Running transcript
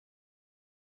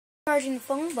Charging the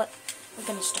phone, but we're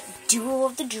gonna start Duel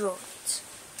of the Droids.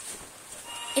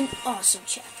 An awesome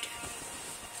chapter.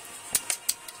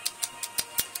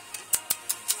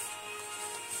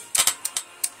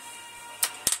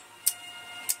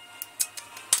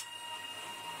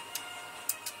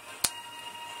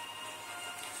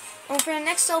 And for the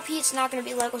next LP, it's not going to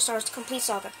be LEGO Star Wars Complete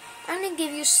Saga. I'm going to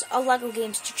give you a LEGO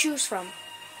games to choose from.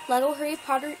 LEGO Harry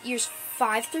Potter years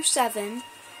 5 through 7,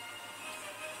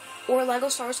 or LEGO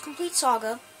Star Wars Complete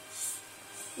Saga,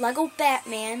 LEGO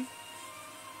Batman,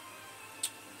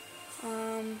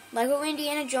 LEGO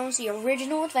Indiana Jones, The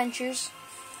Original Adventures.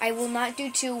 I will not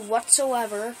do 2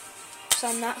 whatsoever, so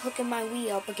I'm not hooking my Wii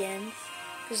up again,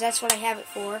 because that's what I have it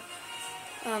for.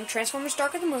 Transformers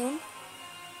Dark of the Moon,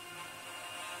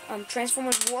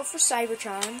 Transformers War for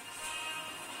Cybertron,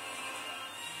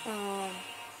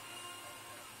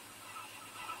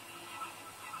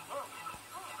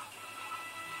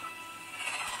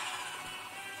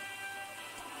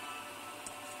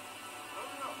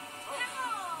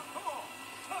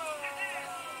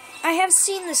 I have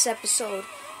seen this episode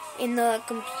in the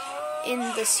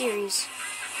series.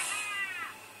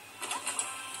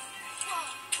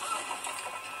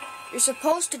 You're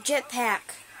supposed to jetpack.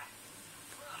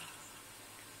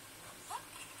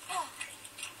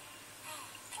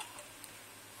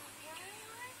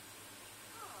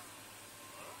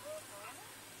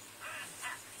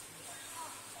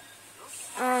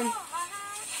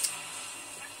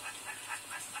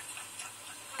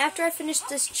 After I finish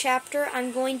this chapter,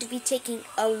 I'm going to be taking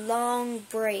a long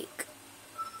break.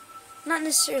 Not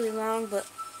necessarily long, but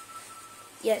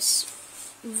yes.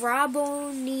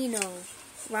 Rabonino.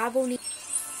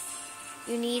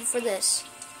 You need for this.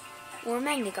 Or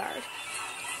Magniguard.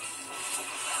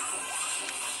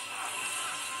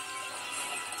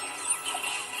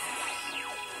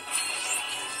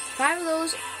 Five of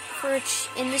those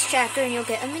in this chapter, and you'll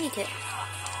get a mini kit.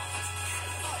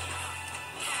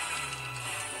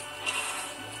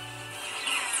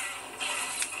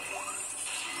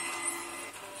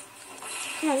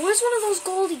 Come on, where's one of those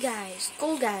gold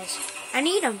guys? I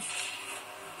need them.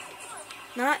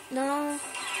 No.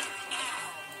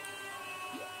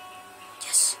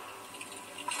 Yes.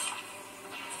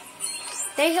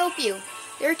 They help you.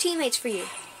 They're teammates for you.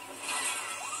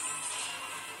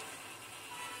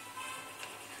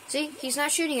 See, he's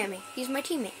not shooting at me. He's my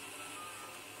teammate.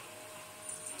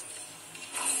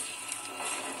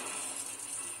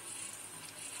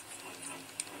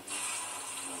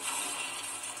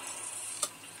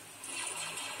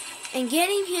 And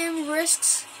getting him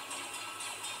risks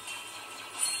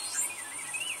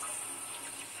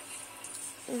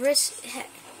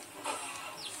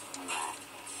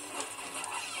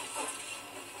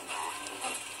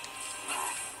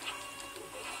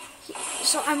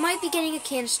so I might be getting a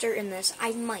canister in this.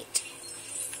 I might.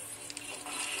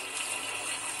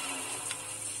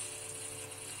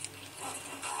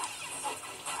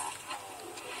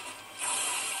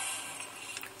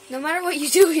 No matter what you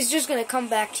do, he's just gonna come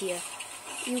back to you.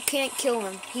 You can't kill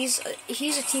him. He's a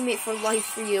teammate for life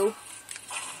for you.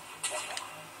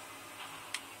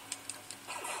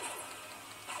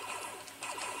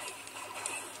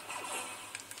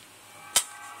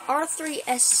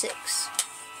 R3-S6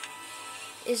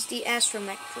 is the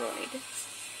astromech droid.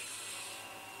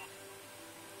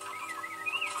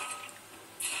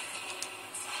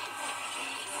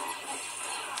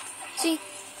 See?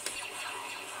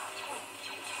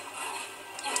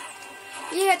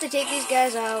 You have to take these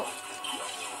guys out.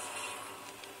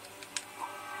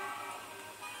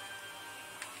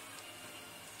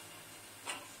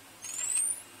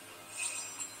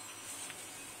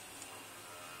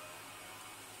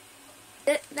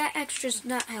 That extra's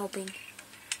not helping.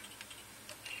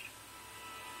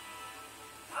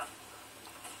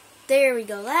 There we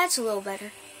go. That's a little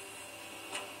better.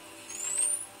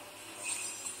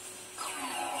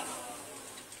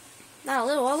 Not a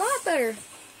little, a lot better.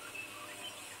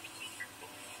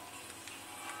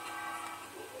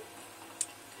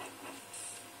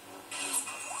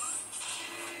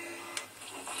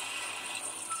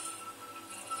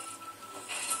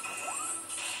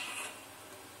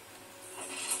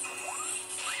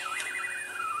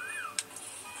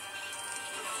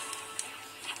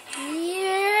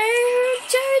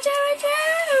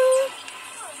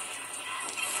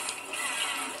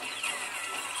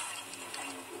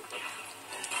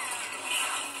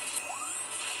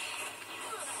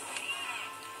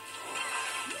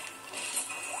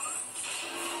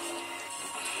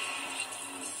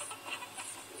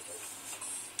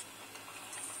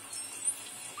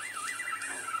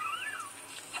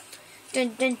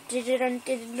 Dun, dun, dun, dun,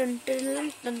 dun, dun,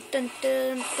 dun, dun, dun,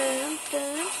 dun,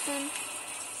 dun, dun.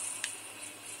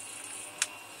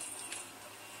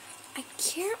 I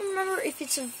can't remember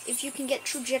if you can get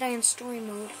True Jedi in story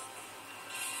mode.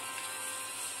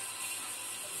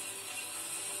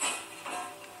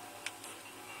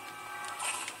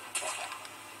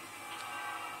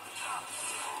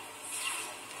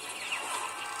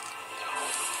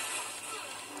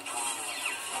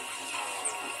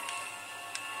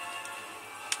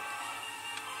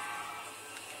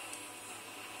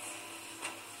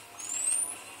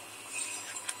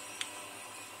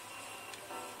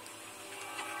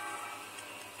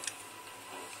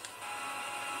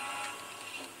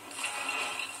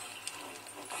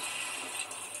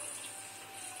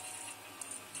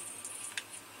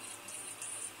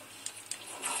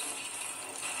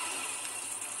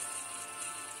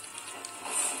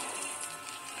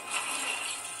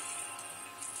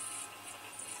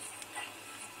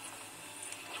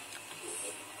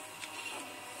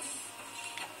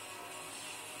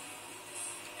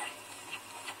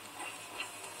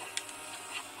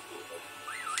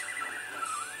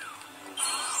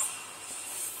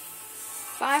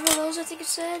 Five of those, I think it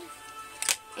said.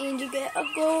 And you get a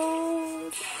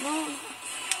gold. No,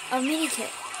 a mini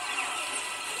kit.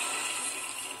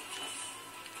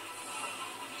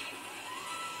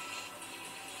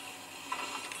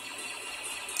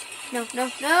 No, no,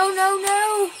 no, no,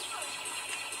 no!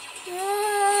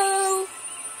 No!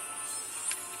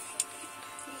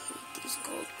 I hate these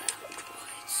gold battle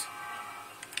droids.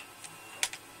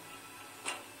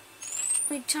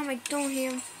 Every time I don't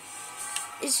hear them,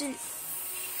 isn't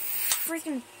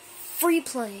freaking free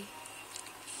play.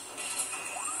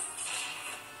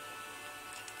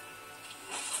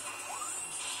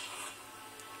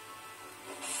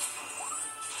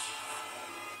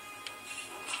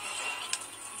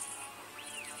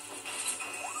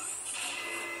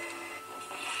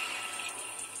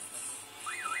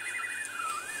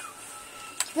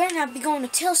 You better not be going to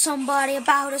tell somebody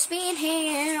about us being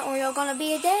here, or you're gonna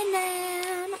be a dead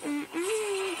man.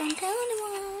 Don't tell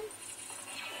anyone.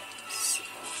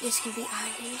 This can be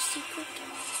our secret.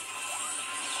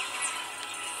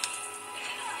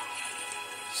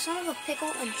 Son of a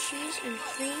pickle and cheese and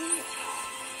cream.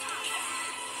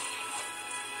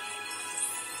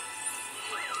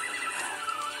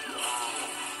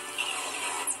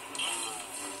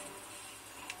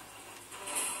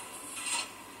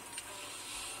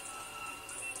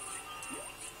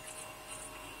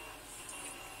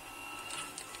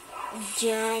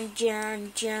 Jump,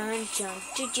 jump, jump, jump,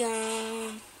 to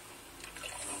jump.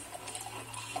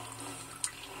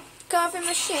 Coffee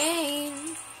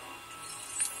machine.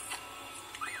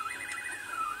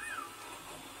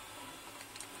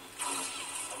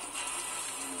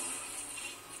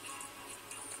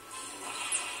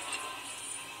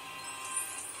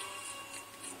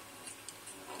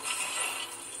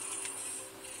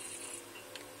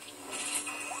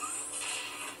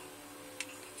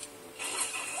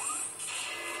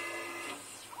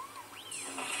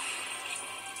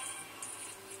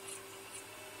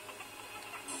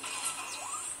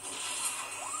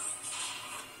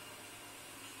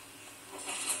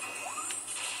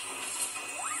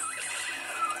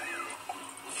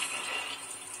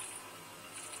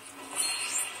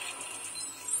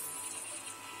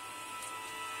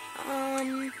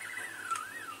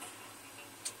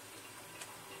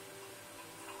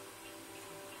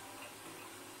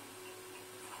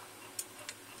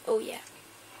 Oh yeah.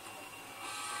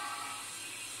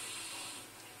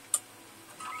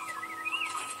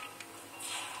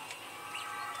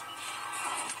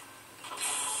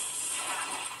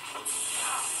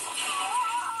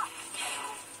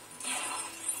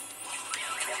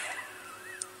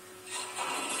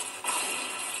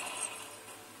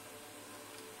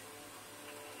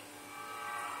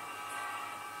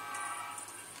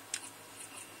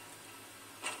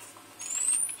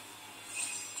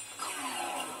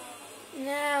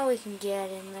 Now we can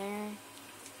get in there.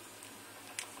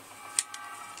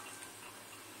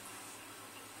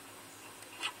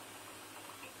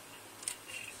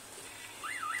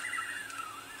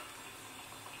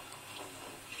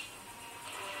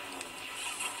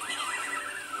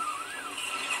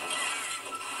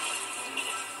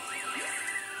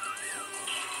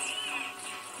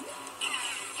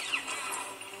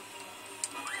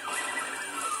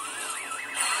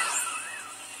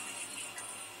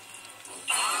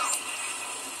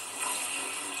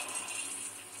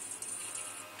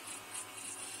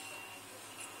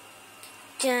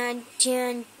 Dun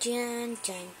dun dun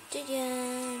dun dun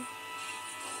dun.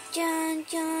 Dun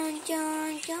dun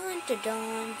dun dun dun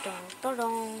dun dun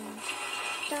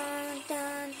dun. dun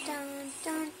dun dun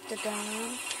dun dun dun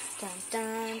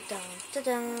dun dun dun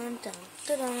dun dun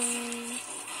dun.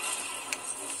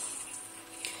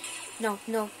 No,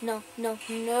 no, no, no, no,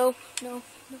 no, no,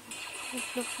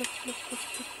 no,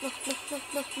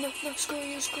 no, no, screw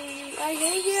you, I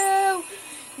hate you!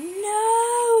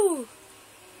 No!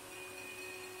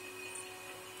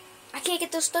 I can't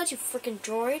get those studs, you freaking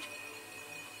droid.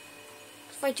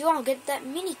 If I do, I'll get that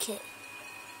mini kit.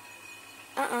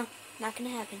 Not gonna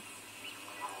happen.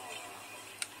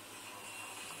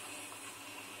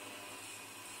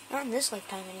 Not in this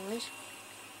lifetime, anyways.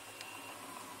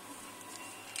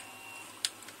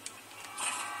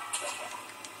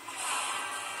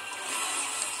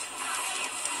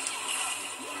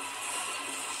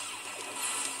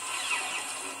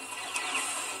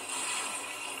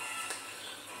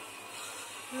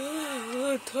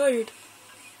 I'm tired.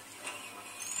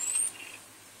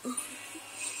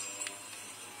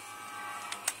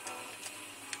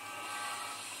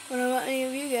 What about any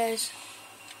of you guys?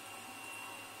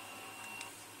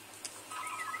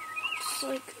 It's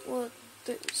like, what,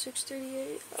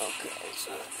 6:38? Okay,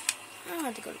 so I don't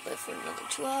have to go to bed for another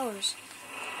 2 hours.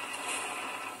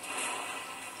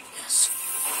 Yes,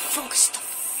 focus the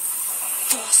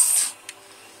force.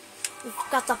 We've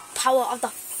got the power of the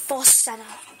force on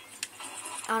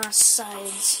our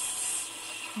sides.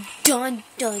 Dun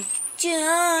dun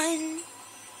dun.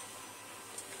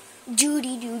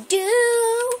 Doody doo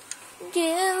doo.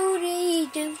 Doody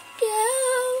doo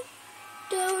doo.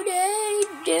 Doody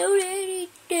doody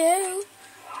doo.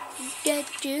 Da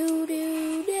doo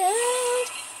doo doo.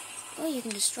 Oh, you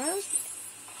can destroy those.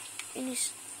 And you.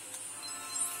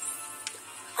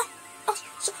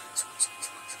 So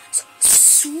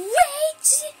sweet.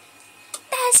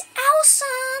 That's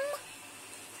awesome.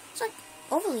 It's like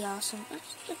overly awesome.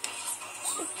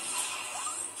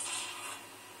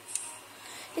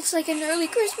 It's like an early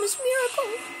Christmas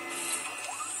miracle.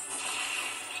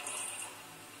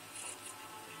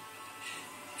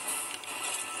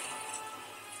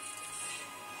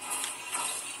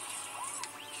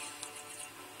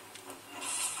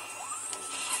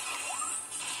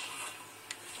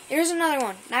 Here's another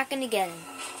one. Not gonna get him.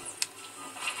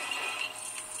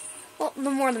 Well, the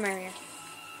more the merrier.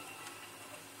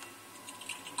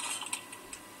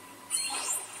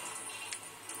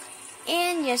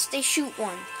 And yes, they shoot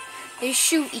one. They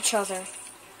shoot each other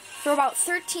for about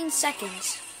 13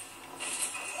 seconds.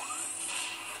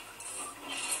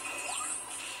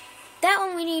 That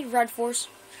one we need Red Force.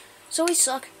 So we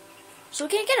suck. So we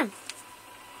can't get him.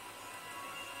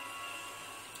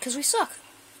 Because we suck.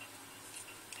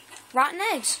 Rotten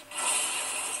eggs.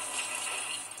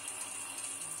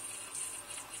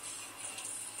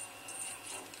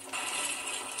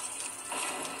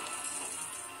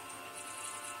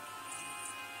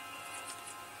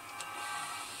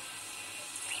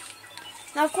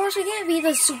 Now, of course, we can't be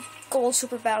the gold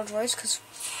super battle droids because,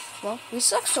 well, we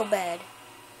suck so bad.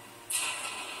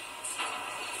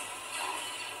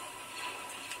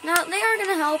 Now, they are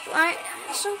gonna help. I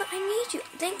need you.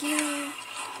 Thank you.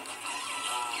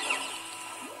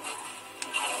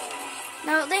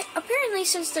 Now, apparently,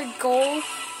 since they're gold,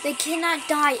 they cannot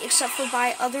die except for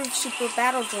by other super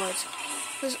battle droids.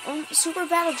 Because super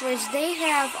battle droids, they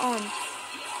have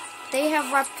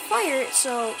rapid fire,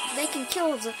 so they can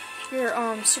kill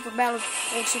your super battle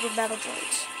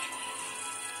droids.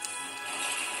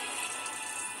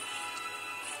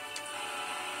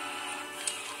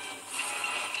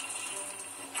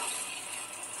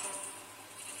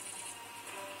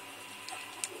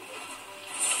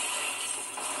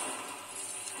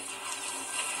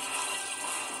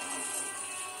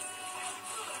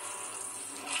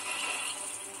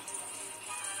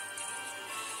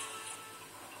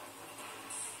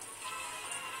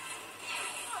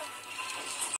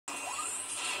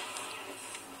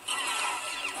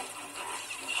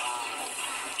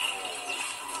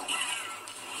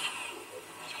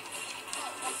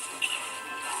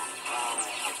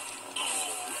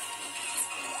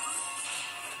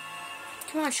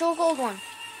 Come on, show a gold one.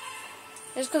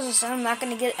 Just because I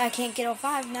can't get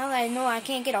L5. Now that I know I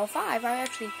can't get L5, I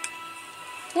actually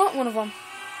want one of them.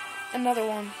 Another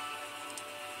one.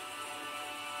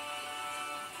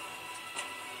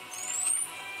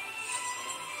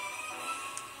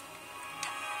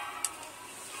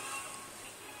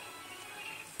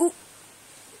 Ooh.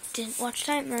 Didn't watch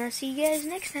time. See you guys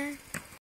next time.